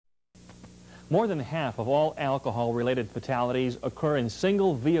More than half of all alcohol-related fatalities occur in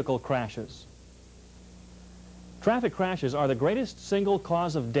single vehicle crashes. Traffic crashes are the greatest single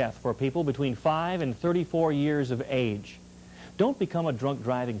cause of death for people between 5 and 34 years of age. Don't become a drunk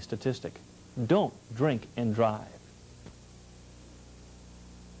driving statistic. Don't drink and drive.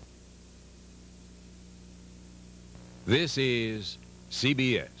 This is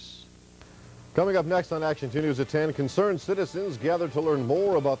CBS. Coming up next on Action 2 News at 10, concerned citizens gather to learn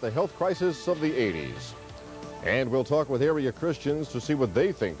more about the health crisis of the 80s. And we'll talk with area Christians to see what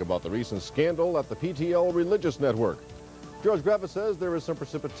they think about the recent scandal at the PTL Religious Network. George Graffa says there is some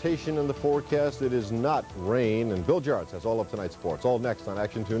precipitation in the forecast. It is not rain. And Bill Jarts has all of tonight's sports. All next on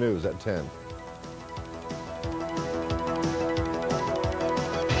Action 2 News at 10.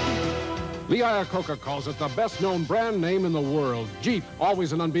 Lee Iacocca calls it the best-known brand name in the world. Jeep,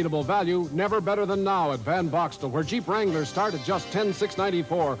 always an unbeatable value, never better than now at Van Boxtel, where Jeep Wranglers start at just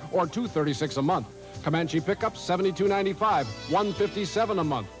 $10,694 or $236 a month. Comanche pickups, $72.95, $157 a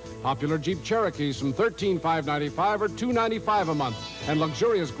month. Popular Jeep Cherokees from $13,595 or $295 a month. And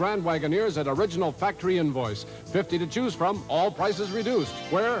luxurious Grand Wagoneers at original factory invoice. 50 to choose from, all prices reduced.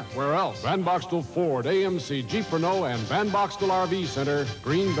 Where? Where else? Van Boxtel Ford, AMC, Jeep Renault, and Van Boxtel RV Center,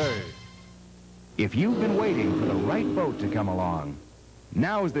 Green Bay. If you've been waiting for the right boat to come along,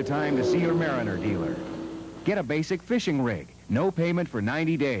 now's the time to see your Mariner dealer. Get a basic fishing rig, no payment for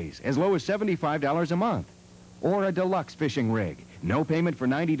 90 days, as low as $75 a month. Or a deluxe fishing rig, no payment for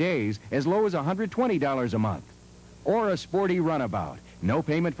 90 days, as low as $120 a month. Or a sporty runabout, no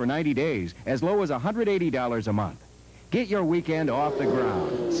payment for 90 days, as low as $180 a month. Get your weekend off the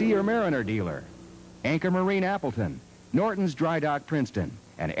ground. See your Mariner dealer. Anchor Marine Appleton, Norton's Dry Dock Princeton,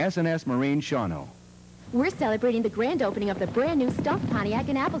 and S&S Marine Shawano. We're celebrating the grand opening of the brand new Stumpf Pontiac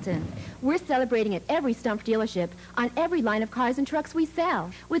in Appleton. We're celebrating at every Stumpf dealership on every line of cars and trucks we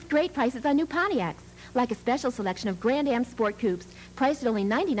sell, with great prices on new Pontiacs, like a special selection of Grand Am Sport Coupes, priced at only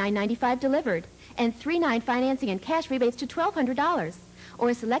 $99.95 delivered, and 3/9 financing and cash rebates to $1,200,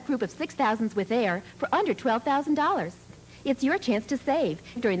 or a select group of 6,000s with air for under $12,000. It's your chance to save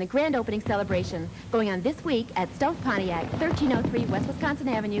during the grand opening celebration, going on this week at Stumpf Pontiac, 1303 West Wisconsin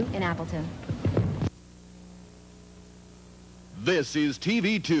Avenue in Appleton. This is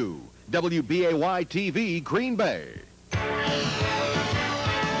TV2, WBAY-TV, Green Bay.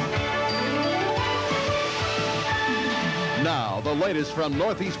 Now, the latest from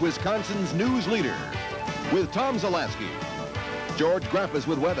Northeast Wisconsin's news leader, with Tom Zalaski, George Graffa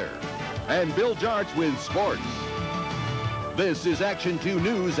with weather, and Bill Jarts with sports. This is Action 2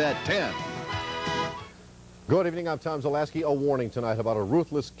 News at 10. Good evening, I'm Tom Zalaski. A warning tonight about a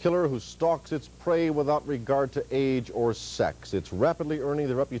ruthless killer who stalks its prey without regard to age or sex. It's rapidly earning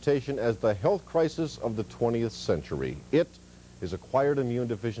the reputation as the health crisis of the 20th century. It is acquired immune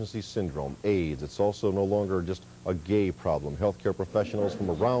deficiency syndrome, AIDS. It's also no longer just a gay problem. Healthcare professionals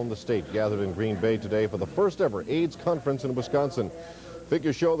from around the state gathered in Green Bay today for the first ever AIDS conference in Wisconsin.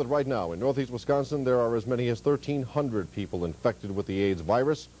 Figures show that right now in Northeast Wisconsin there are as many as 1,300 people infected with the AIDS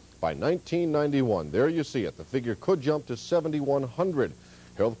virus. By 1991, there you see it, the figure could jump to 7,100.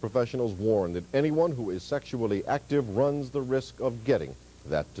 Health professionals warn that anyone who is sexually active runs the risk of getting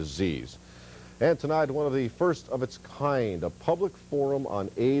that disease. And tonight, one of the first of its kind, a public forum on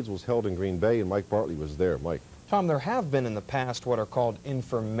AIDS was held in Green Bay, and Mike Bartley was there. Mike. Tom, there have been in the past what are called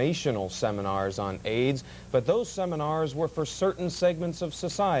informational seminars on AIDS, but those seminars were for certain segments of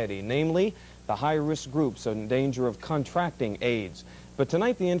society, namely the high-risk groups in danger of contracting AIDS. But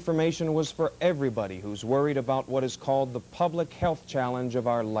tonight the information was for everybody who's worried about what is called the public health challenge of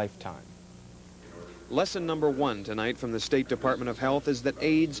our lifetime. Lesson number 1 tonight from the State Department of Health is that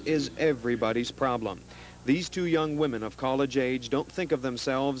AIDS is everybody's problem. These two young women of college age don't think of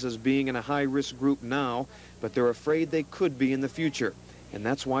themselves as being in a high-risk group now, but they're afraid they could be in the future, and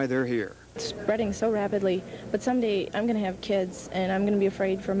that's why they're here. It's spreading so rapidly, but someday I'm going to have kids, and I'm going to be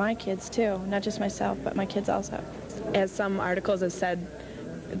afraid for my kids too, not just myself, but my kids also. As some articles have said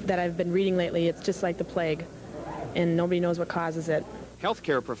that I've been reading lately, it's just like the plague, and nobody knows what causes it.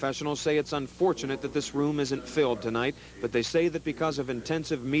 Healthcare professionals say it's unfortunate that this room isn't filled tonight, but they say that because of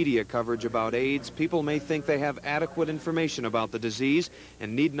intensive media coverage about AIDS, people may think they have adequate information about the disease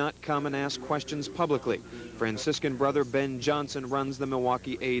and need not come and ask questions publicly. Franciscan brother Ben Johnson runs the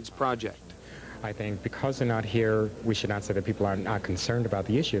Milwaukee AIDS Project. I think because they're not here, we should not say that people are not concerned about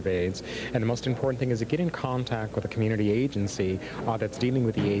the issue of AIDS. And the most important thing is to get in contact with a community agency that's dealing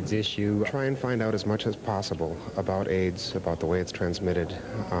with the AIDS issue. Try and find out as much as possible about AIDS, about the way it's transmitted.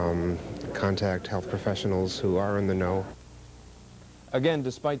 Contact health professionals who are in the know. Again,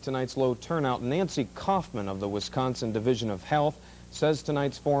 despite tonight's low turnout, Nancy Kaufman of the Wisconsin Division of Health says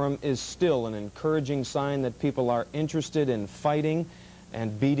tonight's forum is still an encouraging sign that people are interested in fighting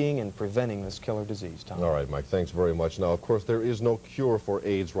and beating and preventing this killer disease, Tom. All right, Mike, thanks very much. Now, of course, there is no cure for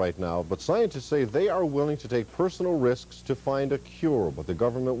AIDS right now, but scientists say they are willing to take personal risks to find a cure, but the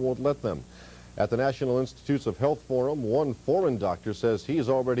government won't let them. At the National Institutes of Health Forum, one foreign doctor says he's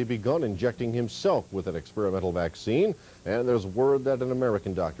already begun injecting himself with an experimental vaccine, and there's word that an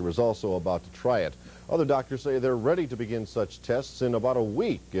American doctor is also about to try it. Other doctors say they're ready to begin such tests in about a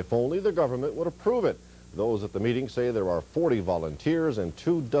week, if only the government would approve it. Those at the meeting say there are 40 volunteers and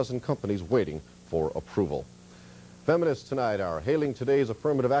 24 companies waiting for approval. Feminists tonight are hailing today's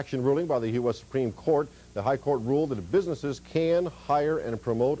affirmative action ruling by the U.S. Supreme Court. The High Court ruled that businesses can hire and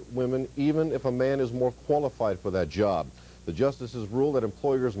promote women even if a man is more qualified for that job. The justices ruled that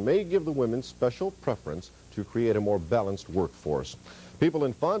employers may give the women special preference to create a more balanced workforce. People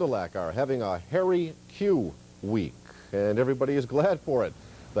in Fond du Lac are having a Harry Q week, and everybody is glad for it.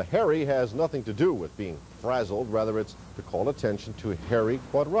 The Harry has nothing to do with being frazzled. Rather, it's to call attention to Harry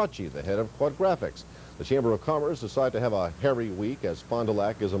Quadracci, the head of Quadgraphics. The Chamber of Commerce decided to have a Harry Week as Fond du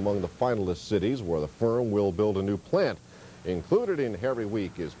Lac is among the finalist cities where the firm will build a new plant. Included in Harry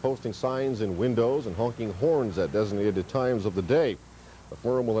Week is posting signs in windows and honking horns at designated times of the day. The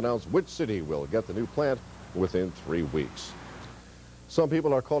firm will announce which city will get the new plant within 3 weeks. Some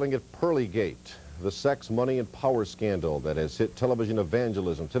people are calling it Pearlygate, the sex, money, and power scandal that has hit television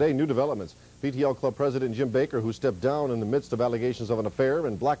evangelism. Today, new developments. PTL Club President Jim Baker, who stepped down in the midst of allegations of an affair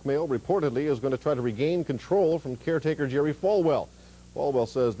and blackmail, reportedly is going to try to regain control from caretaker Jerry Falwell. Falwell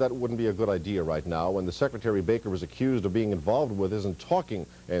says that wouldn't be a good idea right now when the secretary Baker was accused of being involved with isn't talking,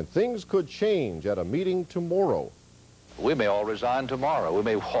 and things could change at a meeting tomorrow. We may all resign tomorrow. We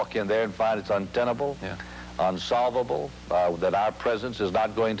may walk in there and find it's untenable, unsolvable, that our presence is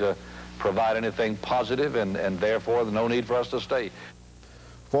not going to provide anything positive, and therefore no need for us to stay.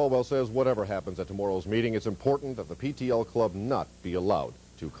 Falwell says whatever happens at tomorrow's meeting, it's important that the PTL Club not be allowed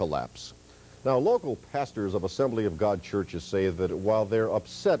to collapse. Now, local pastors of Assembly of God churches say that while they're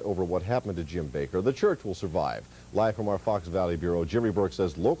upset over what happened to Jim Baker, the church will survive. Live from our Fox Valley Bureau, Jerry Burke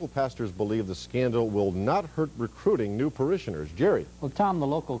says local pastors believe the scandal will not hurt recruiting new parishioners. Jerry. Well, Tom, the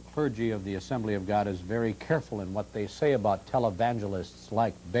local clergy of the Assembly of God is very careful in what they say about televangelists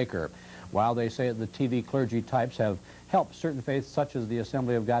like Baker. While they say that the TV clergy types have helped certain faiths such as the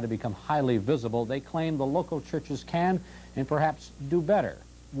Assembly of God to become highly visible, they claim the local churches can and perhaps do better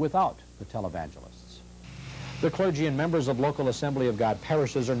without the televangelists. The clergy and members of local Assembly of God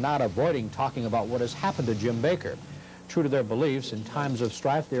parishes are not avoiding talking about what has happened to Jim Baker. True to their beliefs, in times of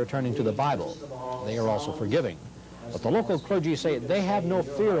strife, they are turning to the Bible. They are also forgiving. But the local clergy say they have no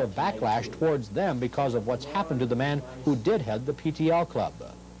fear of backlash towards them because of what's happened to the man who did head the PTL Club.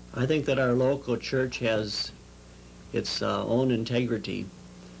 I think that our local church has its own integrity.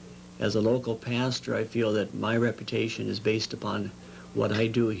 As a local pastor, I feel that my reputation is based upon what I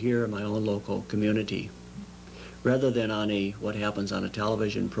do here in my own local community, rather than on what happens on a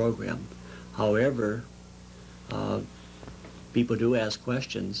television program. However, people do ask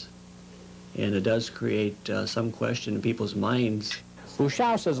questions, and it does create some question in people's minds.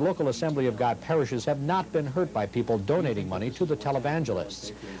 Bouchow says local Assembly of God parishes have not been hurt by people donating money to the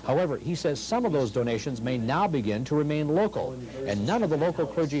televangelists. However, he says some of those donations may now begin to remain local, and none of the local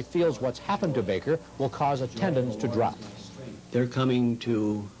clergy feels what's happened to Baker will cause attendance to drop. They're coming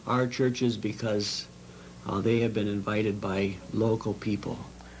to our churches because they have been invited by local people.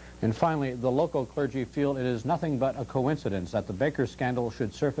 And finally, the local clergy feel it is nothing but a coincidence that the Baker scandal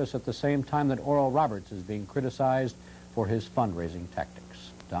should surface at the same time that Oral Roberts is being criticized for his fundraising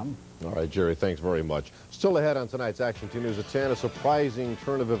tactics. Tom? All right, Jerry, thanks very much. Still ahead on tonight's Action 2 News at 10, a surprising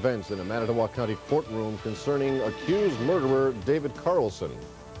turn of events in a Manitowoc County courtroom concerning accused murderer David Carlson.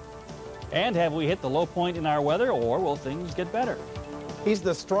 And have we hit the low point in our weather, or will things get better? He's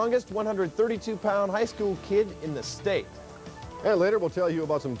the strongest 132-pound high school kid in the state. And later we'll tell you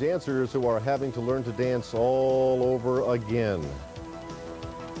about some dancers who are having to learn to dance all over again.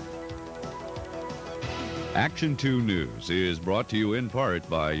 Action 2 News is brought to you in part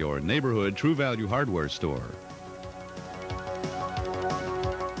by your neighborhood True Value Hardware store.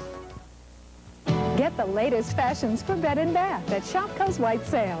 Get the latest fashions for bed and bath at Shopko's White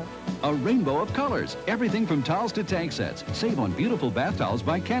Sale. A rainbow of colors, everything from towels to tank sets. Save on beautiful bath towels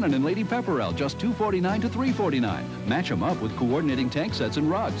by Cannon and Lady Pepperell, just $249 to $349. Match them up with coordinating tank sets and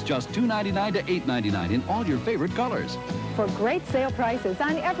rugs, just $299 to $899 in all your favorite colors. For great sale prices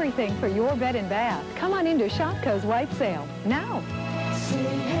on everything for your bed and bath, come on into Shopko's White Sale now. Say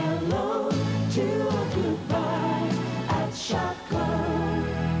hello to a goodbye at Shopko.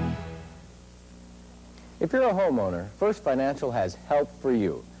 If you're a homeowner, First Financial has help for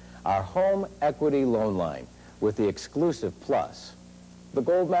you. Our home equity loan line with the exclusive plus, the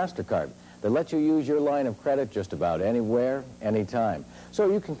Gold MasterCard that lets you use your line of credit just about anywhere, anytime.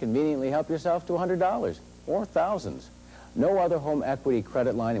 So you can conveniently help yourself to $100 or thousands. No other home equity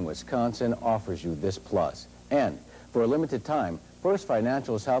credit line in Wisconsin offers you this plus. And for a limited time, First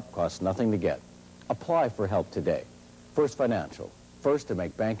Financial's help costs nothing to get. Apply for help today. First Financial, first to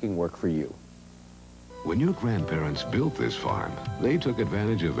make banking work for you. When your grandparents built this farm, they took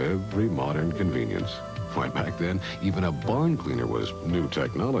advantage of every modern convenience. Why, back then, even a barn cleaner was new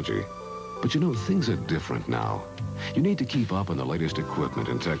technology. But you know, things are different now. You need to keep up on the latest equipment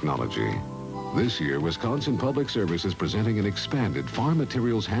and technology. This year, Wisconsin Public Service is presenting an expanded Farm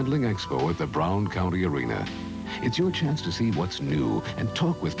Materials Handling Expo at the Brown County Arena. It's your chance to see what's new and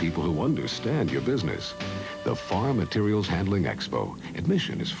talk with people who understand your business. The Farm Materials Handling Expo.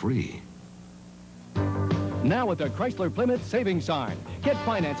 Admission is free. Now with the Chrysler Plymouth Savings Sign. Get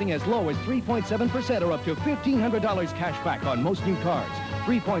financing as low as 3.7% or up to $1,500 cash back on most new cars.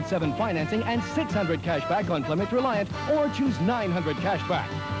 3.7 financing and $600 cash back on Plymouth Reliant, or choose $900 cash back.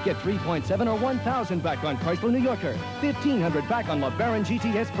 Get 3.7 or $1,000 back on Chrysler New Yorker. $1,500 back on LeBaron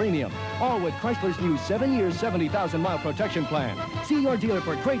GTS Premium. All with Chrysler's new 7-year, 70,000-mile protection plan. See your dealer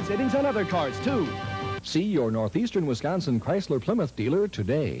for great savings on other cars, too. See your Northeastern Wisconsin Chrysler Plymouth dealer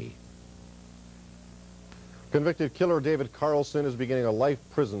today. Convicted killer David Carlson is beginning a life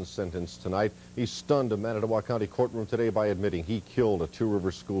prison sentence tonight. He stunned a Manitowoc County courtroom today by admitting he killed a Two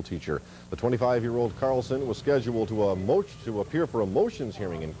Rivers school teacher. The 25-year-old Carlson was scheduled to appear for a motions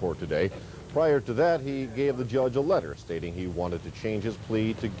hearing in court today. Prior to that, he gave the judge a letter stating he wanted to change his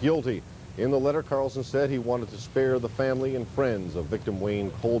plea to guilty. In the letter, Carlson said he wanted to spare the family and friends of victim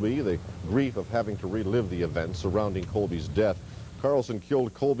Wayne Colby the grief of having to relive the events surrounding Colby's death. Carlson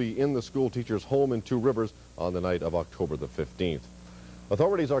killed Colby in the school teacher's home in Two Rivers on the night of October the 15th.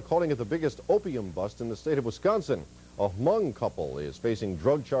 Authorities are calling it the biggest opium bust in the state of Wisconsin. A Hmong couple is facing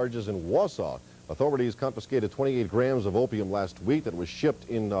drug charges in Wausau. Authorities confiscated 28 grams of opium last week that was shipped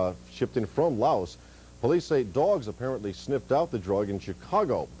in from Laos. Police say dogs apparently sniffed out the drug in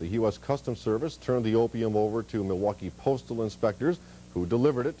Chicago. The U.S. Customs Service turned the opium over to Milwaukee postal inspectors who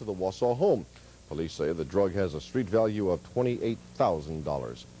delivered it to the Wausau home. Police say the drug has a street value of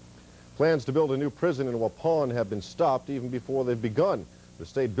 $28,000. Plans to build a new prison in Waupun have been stopped even before they've begun. The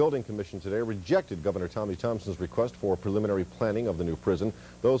State Building Commission today rejected Governor Tommy Thompson's request for preliminary planning of the new prison.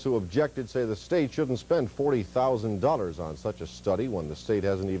 Those who objected say the state shouldn't spend $40,000 on such a study when the state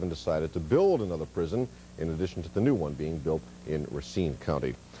hasn't even decided to build another prison in addition to the new one being built in Racine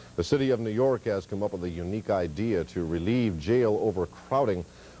County. The city of New York has come up with a unique idea to relieve jail overcrowding.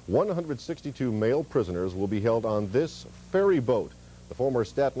 162 male prisoners will be held on this ferry boat. The former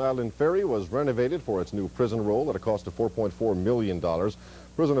Staten Island ferry was renovated for its new prison role at a cost of $4.4 million.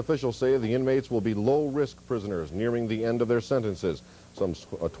 Prison officials say the inmates will be low-risk prisoners nearing the end of their sentences. Some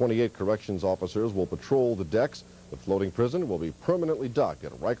 28 corrections officers will patrol the decks. The floating prison will be permanently docked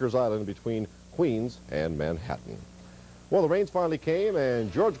at Rikers Island between Queens and Manhattan. Well, the rains finally came,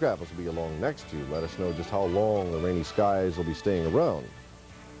 and George Graffis will be along next to let us know just how long the rainy skies will be staying around.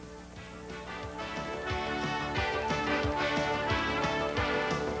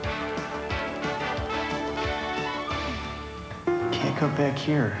 Can't go back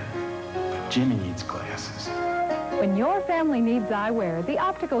here. Jimmy needs glasses. When your family needs eyewear, the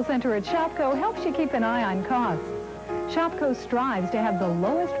Optical Center at Shopko helps you keep an eye on costs. Shopko strives to have the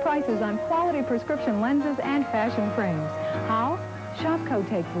lowest prices on quality prescription lenses and fashion frames. How? Shopko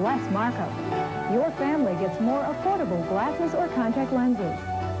takes less markup. Your family gets more affordable glasses or contact lenses.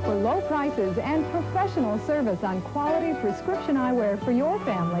 For low prices and professional service on quality prescription eyewear for your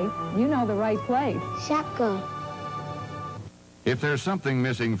family, you know the right place. Shopko. If there's something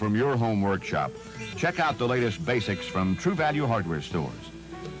missing from your home workshop, check out the latest basics from True Value hardware stores.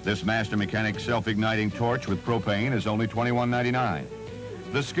 This Master Mechanic self-igniting torch with propane is only $21.99.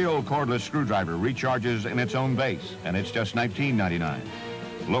 The Skill cordless screwdriver recharges in its own base, and it's just $19.99.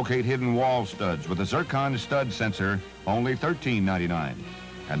 Locate hidden wall studs with a zircon stud sensor, only $13.99.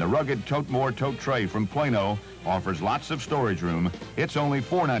 And the rugged Tote-More tote tray from Plano offers lots of storage room. It's only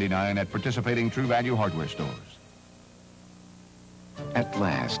 $4.99 at participating True Value hardware stores. At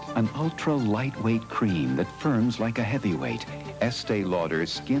last, an ultra-lightweight cream that firms like a heavyweight. Estee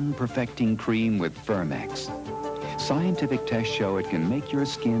Lauder's Skin Perfecting Cream with Firmex. Scientific tests show it can make your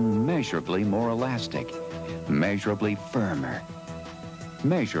skin measurably more elastic, measurably firmer,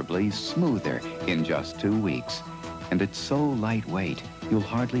 measurably smoother in just 2 weeks. And it's so lightweight, you'll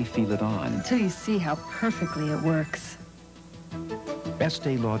hardly feel it on. Until you see how perfectly it works.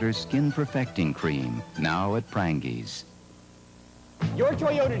 Estee Lauder Skin Perfecting Cream, now at Prangies. Your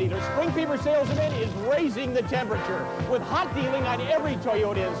Toyota dealer Spring Fever sales event is raising the temperature with hot dealing on every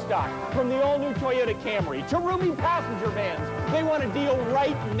Toyota in stock. From the all-new Toyota Camry to roomy passenger vans, they want a deal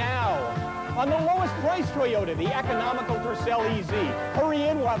right now. On the lowest price Toyota, the economical Tercel EZ. Hurry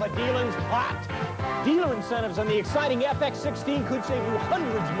in while the dealing's hot. Dealer incentives on the exciting FX16 could save you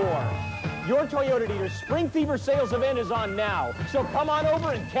hundreds more. Your Toyota dealer's Spring Fever sales event is on now. So come on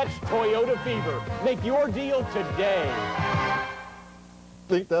over and catch Toyota Fever. Make your deal today.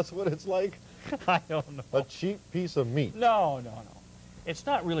 Think that's what it's like? I don't know. A cheap piece of meat. No. It's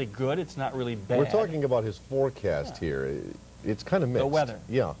not really good. It's not really bad. We're talking about his forecast here. It's kind of mixed. The weather.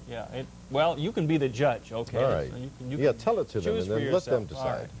 Yeah. Yeah. Well, you can be the judge, okay? All right. So you yeah, can tell it to them and then let them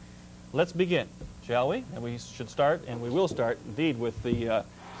decide. Right. Let's begin, shall we? And we should start, and we will start, indeed, with the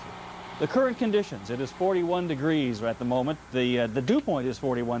current conditions. It is 41 degrees at the moment. The dew point is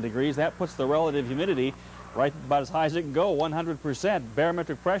 41 degrees. That puts the relative humidity right about as high as it can go, 100%.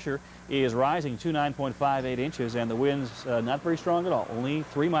 Barometric pressure is rising to 9.58 inches, and the wind's not very strong at all, only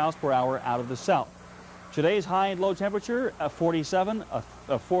 3 miles per hour out of the south. Today's high and low temperature, 47,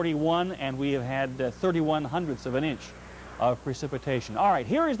 41, and we have had 31 hundredths of an inch of precipitation. All right,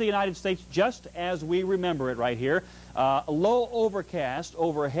 here is the United States just as we remember it right here. Low overcast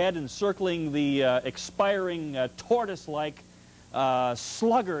overhead encircling the expiring tortoise-like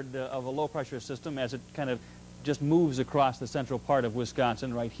sluggard of a low-pressure system as it kind of just moves across the central part of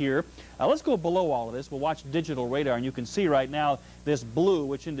Wisconsin right here. Let's go below all of this. We'll watch digital radar, and you can see right now this blue,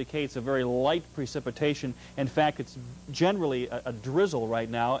 which indicates a very light precipitation. In fact, it's generally a drizzle right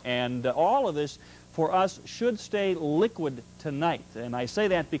now, and all of this for us should stay liquid tonight. And I say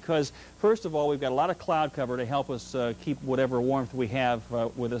that because, first of all, we've got a lot of cloud cover to help us keep whatever warmth we have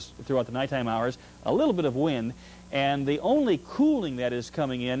with us throughout the nighttime hours, a little bit of wind, and the only cooling that is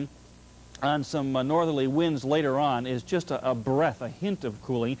coming in on some northerly winds later on is just a breath, a hint of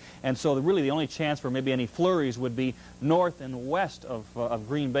cooling, and so really the only chance for maybe any flurries would be north and west of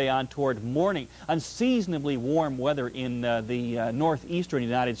Green Bay on toward morning. Unseasonably warm weather in the northeastern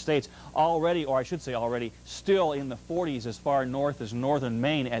United States already, or I should say already, still in the 40s as far north as northern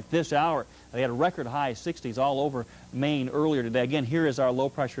Maine at this hour. They had record high 60s all over Maine earlier today. Again, here is our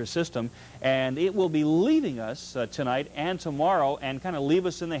low-pressure system, and it will be leaving us tonight and tomorrow and kind of leave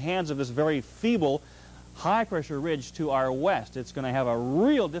us in the hands of this very feeble high-pressure ridge to our west. It's going to have a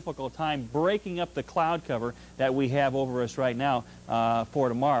real difficult time breaking up the cloud cover that we have over us right now for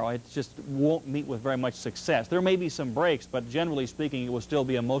tomorrow. It just won't meet with very much success. There may be some breaks, but generally speaking, it will still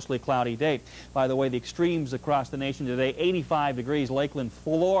be a mostly cloudy day. By the way, the extremes across the nation today, 85 degrees, Lakeland,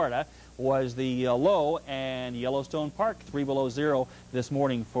 Florida, was the low, and Yellowstone Park 3 below zero this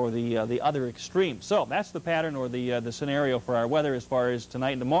morning for the other extreme. So that's the pattern or the scenario for our weather as far as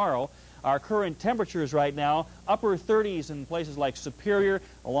tonight and tomorrow. Our current temperatures right now, upper 30s in places like Superior,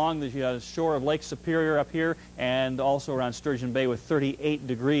 along the shore of Lake Superior up here, and also around Sturgeon Bay with 38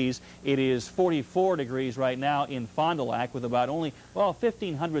 degrees. It is 44 degrees right now in Fond du Lac with about only, well,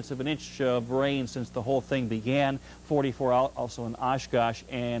 15 hundredths of an inch of rain since the whole thing began. 44 also in Oshkosh,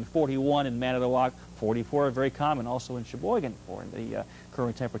 and 41 in Manitowoc. 44 very common also in Sheboygan for the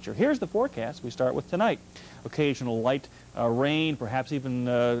current temperature. Here's the forecast. We start with tonight. Occasional light rain, perhaps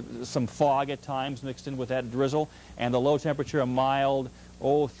even some fog at times mixed in with that drizzle, and the low temperature a mild,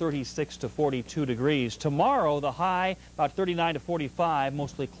 36 to 42 degrees. Tomorrow, the high about 39 to 45,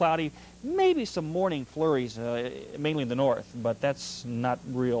 mostly cloudy, maybe some morning flurries, mainly in the north, but that's not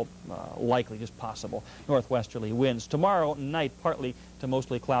real likely, just possible. Northwesterly winds. Tomorrow night, partly to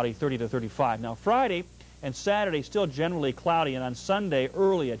mostly cloudy, 30 to 35. Now, Friday and Saturday still generally cloudy, and on Sunday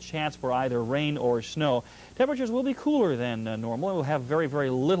early a chance for either rain or snow. Temperatures will be cooler than normal. We'll have very,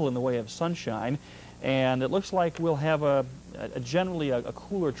 very little in the way of sunshine, and it looks like we'll have generally a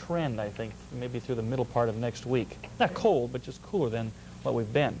cooler trend, I think, maybe through the middle part of next week. Not cold, but just cooler than what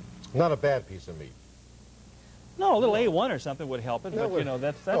we've been. Not a bad piece of meat. No, a little A1 or something would help it, but you know,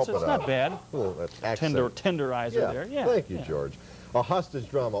 that's it's not bad. Well, that's tenderizer there. Yeah. Thank you, George. A hostage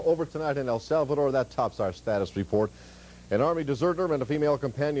drama over tonight in El Salvador. That tops our status report. An Army deserter and a female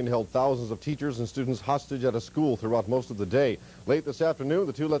companion held thousands of teachers and students hostage at a school throughout most of the day. Late this afternoon,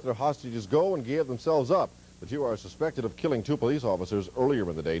 the two let their hostages go and gave themselves up. The two are suspected of killing 2 police officers earlier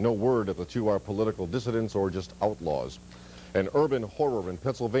in the day. No word if the two are political dissidents or just outlaws. An urban horror in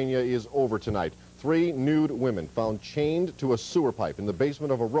Pennsylvania is over tonight. 3 nude women found chained to a sewer pipe in the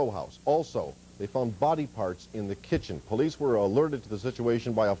basement of a row house. Also, they found body parts in the kitchen. Police were alerted to the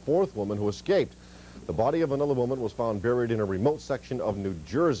situation by a 4th woman who escaped. The body of another woman was found buried in a remote section of New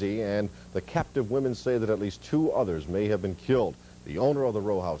Jersey, and the captive women say that at least 2 others may have been killed. The owner of the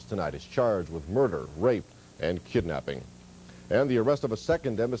row house tonight is charged with murder, rape, and kidnapping. And the arrest of a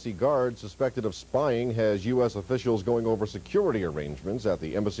second embassy guard suspected of spying has U.S. officials going over security arrangements at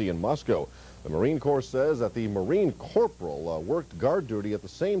the embassy in Moscow. The Marine Corps says that the Marine corporal worked guard duty at the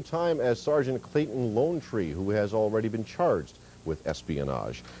same time as Sergeant Clayton Lonetree, who has already been charged with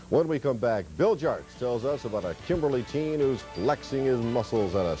espionage. When we come back, Bill Jarts tells us about a Kimberly teen who's flexing his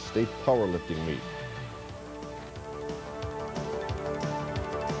muscles at a state powerlifting meet.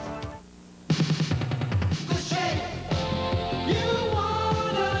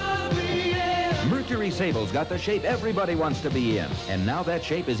 Mercury Sable's got the shape everybody wants to be in. And now that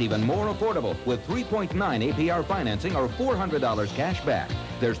shape is even more affordable with 3.9 APR financing or $400 cash back.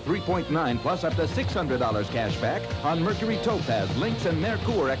 There's 3.9 plus up to $600 cash back on Mercury Topaz, Lynx, and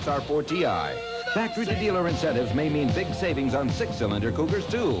Mercure XR4 Ti. Factory-to-dealer incentives may mean big savings on 6-cylinder Cougars,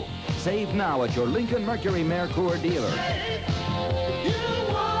 too. Save now at your Lincoln Mercury Mercure dealer.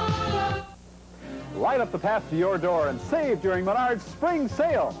 Light up the path to your door and save during Menard's spring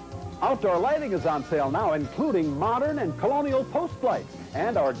sale. Outdoor lighting is on sale now, including modern and colonial post lights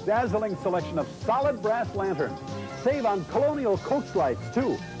and our dazzling selection of solid brass lanterns. Save on colonial coach lights,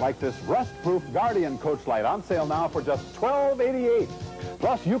 too, like this rust-proof Guardian coach light on sale now for just $12.88.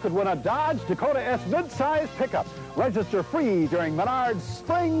 Plus, you could win a Dodge Dakota S mid-size pickup. Register free during Menard's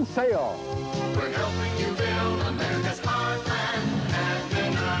spring sale. We're helping you build America's heartland at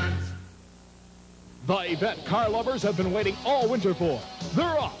Menards. The event car lovers have been waiting all winter for.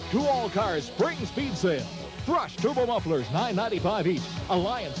 They're off to All Cars Spring Speed Sale. Thrush turbo mufflers, $9.95 each.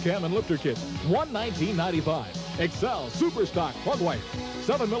 Alliance cam and lifter kits, $119.95. Excel Super Stock plug wire,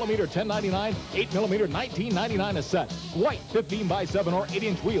 7mm $10.99, 8mm $19.99 a set. White 15x7 or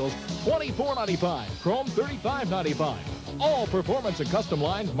 8-inch wheels, $24.95. Chrome $35.95. All performance and custom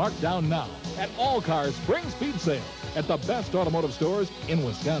lines marked down now at All Cars Spring Speed Sale at the best automotive stores in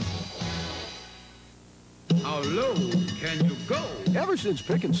Wisconsin. How low can you go? Ever since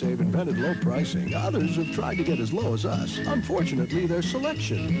Pick and Save invented low pricing, others have tried to get as low as us. Unfortunately, their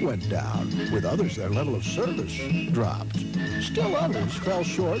selection went down. With others, their level of service dropped. Still others fell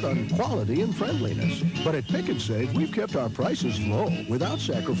short on quality and friendliness. But at Pick and Save, we've kept our prices low without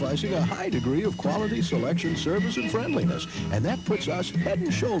sacrificing a high degree of quality, selection, service, and friendliness. And that puts us head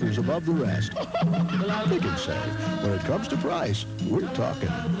and shoulders above the rest. Pick and Save. When it comes to price, we're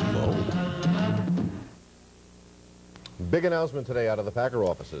talking low. Big announcement today out of the Packer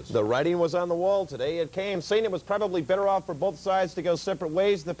offices. The writing was on the wall today. It came, saying it was probably better off for both sides to go separate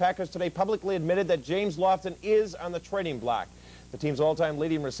ways. The Packers today publicly admitted that James Lofton is on the trading block. The team's all-time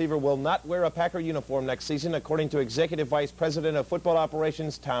leading receiver will not wear a Packer uniform next season, according to Executive Vice President of Football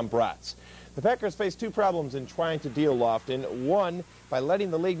Operations, Tom Bratz. The Packers face two problems in trying to deal Lofton. One, by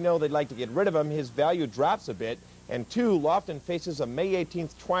letting the league know they'd like to get rid of him, his value drops a bit. And two, Lofton faces a May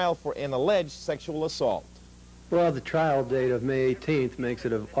 18th trial for an alleged sexual assault. Well, the trial date of May 18th makes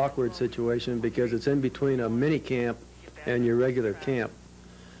it an awkward situation because it's in between a mini camp and your regular camp.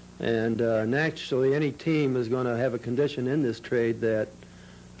 And naturally, any team is going to have a condition in this trade that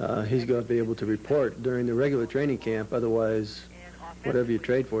he's going to be able to report during the regular training camp. Otherwise, whatever you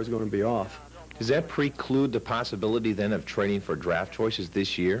trade for is going to be off. Does that preclude the possibility then of trading for draft choices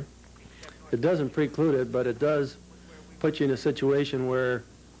this year? It doesn't preclude it, but it does put you in a situation where,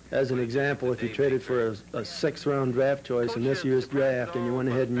 as an example, if you traded for a sixth-round draft choice in this year's draft and you went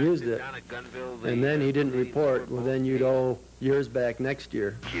ahead and used it, and then he didn't report, well, then you'd owe years back next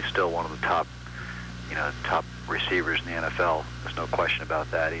year. He's still one of the top, top receivers in the NFL. There's no question about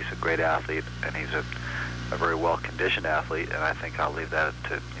that. He's a great athlete, and he's a very well-conditioned athlete, and I think I'll leave that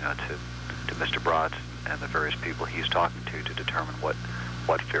to Mr. Bratz and the various people he's talking to determine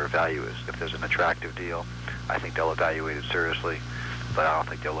what fair value is. If there's an attractive deal, I think they'll evaluate it seriously. But I don't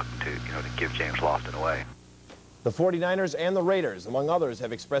think they're looking to give James Lofton away. The 49ers and the Raiders, among others,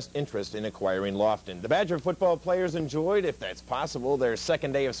 have expressed interest in acquiring Lofton. The Badger football players enjoyed, if that's possible, their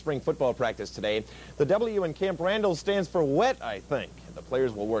second day of spring football practice today. The W in Camp Randall stands for wet, I think. The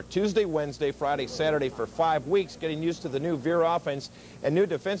players will work Tuesday, Wednesday, Friday, Saturday for 5 weeks, getting used to the new Veer offense and new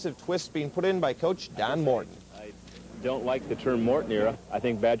defensive twists being put in by Coach Don Morton. Don't like the term Morton era. I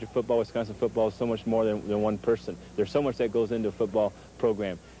think Badger football, Wisconsin football is so much more than one person. There's so much that goes into a football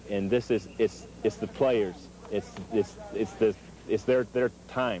program, and this is it's the players. It's their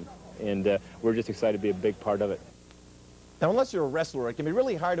time, and we're just excited to be a big part of it. Now, unless you're a wrestler, it can be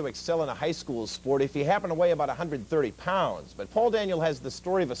really hard to excel in a high school sport if you happen to weigh about 130 pounds. But Paul Daniel has the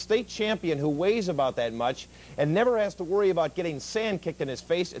story of a state champion who weighs about that much and never has to worry about getting sand kicked in his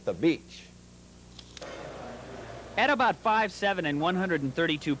face at the beach. At about 5'7" and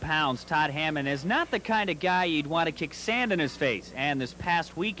 132 pounds, Todd Hammond is not the kind of guy you'd want to kick sand in his face. And this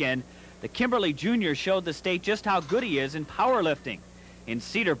past weekend, the Kimberly Jr. showed the state just how good he is in powerlifting. In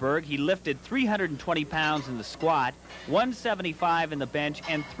Cedarburg, he lifted 320 pounds in the squat, 175 in the bench,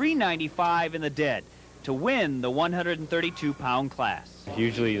 and 395 in the dead to win the 132-pound class.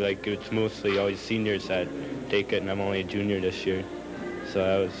 Usually, like, it's mostly always seniors that take it, and I'm only a junior this year. So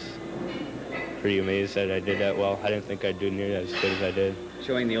I was pretty amazed that I did that well. I didn't think I'd do nearly as good as I did.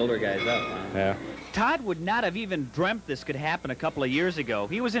 Showing the older guys up, huh? Yeah. Todd would not have even dreamt this could happen a couple of years ago.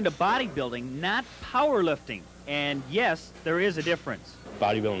 He was into bodybuilding, not powerlifting. And yes, there is a difference.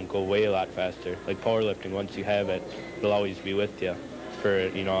 Bodybuilding go way a lot faster. Like powerlifting, once you have it, it'll always be with you. For,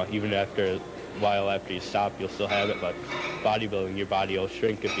 you know, even after a while after you stop, you'll still have it. But bodybuilding, your body will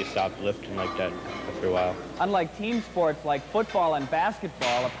shrink if you stop lifting like that after a while. Unlike team sports like football and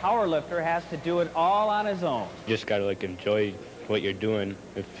basketball, a powerlifter has to do it all on his own. You just gotta like enjoy what you're doing.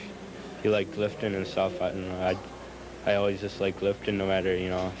 If you like lifting and stuff, I don't know. I always just like lifting, no matter, you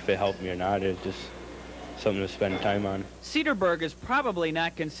know, if it helped me or not. It's just something to spend time on. Cedarburg is probably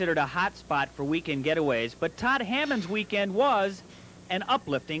not considered a hot spot for weekend getaways, but Todd Hammond's weekend was an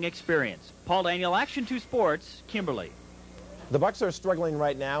uplifting experience. Paul Daniel, Action 2 Sports, Kimberly. The Bucks are struggling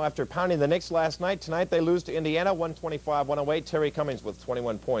right now after pounding the Knicks last night. Tonight they lose to Indiana, 125-108. Terry Cummings with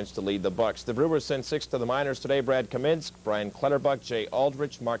 21 points to lead the Bucks. The Brewers sent 6 to the minors today. Brad Kaminsk, Brian Clutterbuck, Jay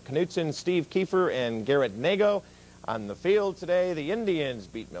Aldrich, Mark Knutson, Steve Kiefer, and Garrett Nago. On the field today, the Indians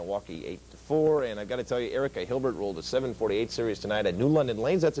beat Milwaukee 8-4. And I've got to tell you, Erica Hilbert rolled a 748 series tonight at New London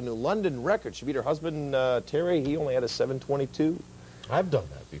Lanes. That's a New London record. She beat her husband, Terry. He only had a 722. I've done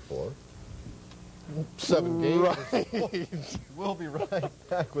that before. 7 games. Right. We'll be right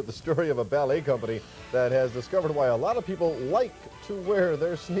back with the story of a ballet company that has discovered why a lot of people like to wear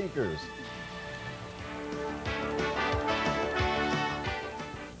their sneakers.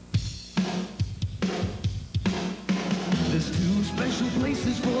 There's 2 special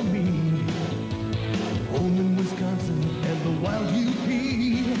places for me, home in Wisconsin and the wild UP.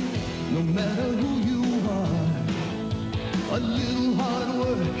 No matter who you are, a little hard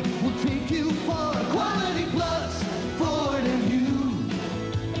work will take you far. Quality Plus, Ford and you.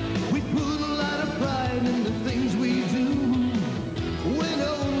 We put a lot of pride in the things we do, when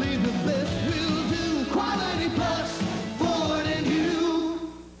only the best will do. Quality Plus, Ford and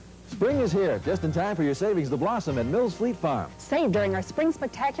you. Spring is here, just in time for your savings to blossom at Mills Fleet Farm. Save during our Spring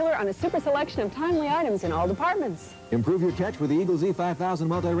Spectacular on a super selection of timely items in all departments. Improve your catch with the Eagle Z5000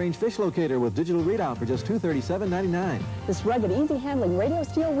 multi-range fish locator with digital readout for just $237.99. This rugged, easy-handling radio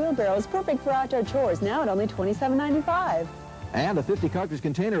steel wheelbarrow is perfect for outdoor chores, now at only $27.95. And a 50-cartridge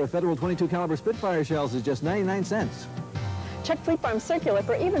container of Federal 22 caliber Spitfire shells is just 99 cents. Check Fleet Farm Circular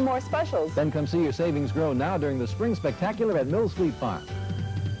for even more specials. Then come see your savings grow now during the Spring Spectacular at Mills Fleet Farm.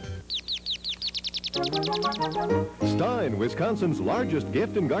 Stein, Wisconsin's largest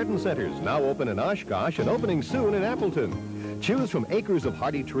gift and garden centers, now open in Oshkosh and opening soon in Appleton. Choose from acres of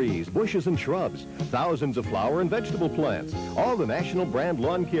hardy trees, bushes and shrubs, thousands of flower and vegetable plants, all the national brand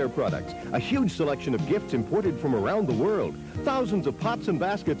lawn care products, a huge selection of gifts imported from around the world, thousands of pots and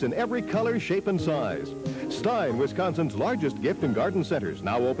baskets in every color, shape, and size. Stein, Wisconsin's largest gift and garden centers,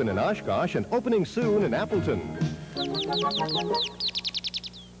 now open in Oshkosh and opening soon in Appleton.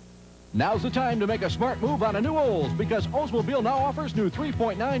 Now's the time to make a smart move on a new Olds, because Oldsmobile now offers new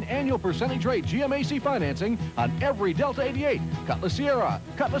 3.9 annual percentage rate GMAC financing on every Delta 88, Cutlass Sierra,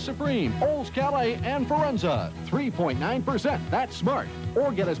 Cutlass Supreme, Olds Calais, and Forenza. 3.9%. That's smart.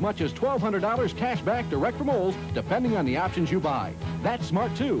 Or get as much as $1,200 cash back direct from Olds, depending on the options you buy. That's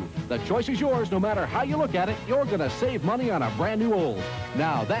smart, too. The choice is yours. No matter how you look at it, you're going to save money on a brand new Olds.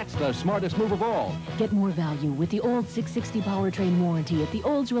 Now, that's the smartest move of all. Get more value with the Olds 660 powertrain warranty at the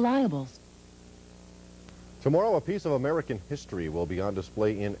Olds Reliables. Tomorrow, a piece of American history will be on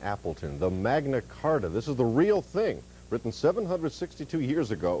display in Appleton. The Magna Carta. This is the real thing. Written 762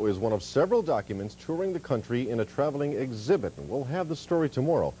 years ago, is one of several documents touring the country in a traveling exhibit. And we'll have the story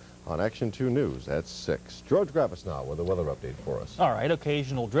tomorrow on Action 2 News at 6. George Gravis now with a weather update for us. All right,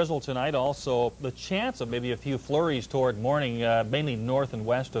 occasional drizzle tonight. Also, the chance of maybe a few flurries toward morning, mainly north and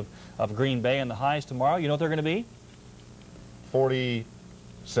west of Green Bay. And the highs tomorrow, you know what they're going to be?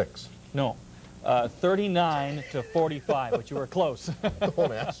 46. No. 39 to 45, but you were close.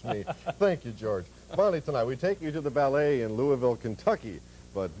 Don't ask me. Thank you, George. Finally tonight, we take you to the ballet in Louisville, Kentucky.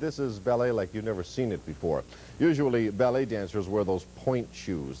 but this is ballet like you've never seen it before. Usually ballet dancers wear those point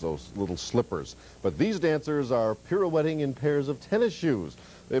shoes, those little slippers, but these dancers are pirouetting in pairs of tennis shoes.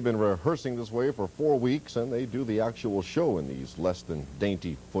 They've been rehearsing this way for 4 weeks, and they do the actual show in these less than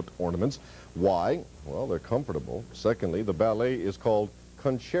dainty foot ornaments. Why? Well, they're comfortable. Secondly, the ballet is called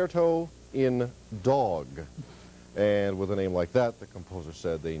Concerto in Dog. And with a name like that, the composer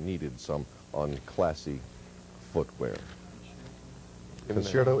said they needed some unclassy footwear.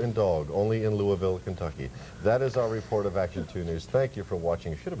 Concerto in Dog, only in Louisville, Kentucky. That is our report of Action 2 News. Thank you for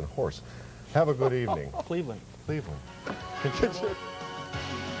watching. It should have been horse. Have a good evening. Cleveland. Cleveland.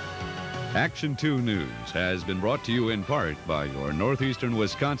 Action 2 News has been brought to you in part by your Northeastern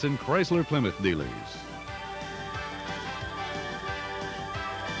Wisconsin Chrysler Plymouth dealers.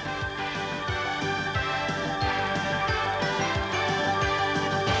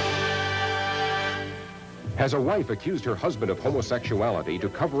 Has a wife accused her husband of homosexuality to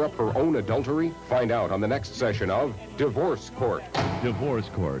cover up her own adultery? Find out on the next session of Divorce Court. Divorce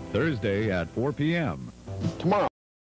Court, Thursday at 4 p.m. Tomorrow.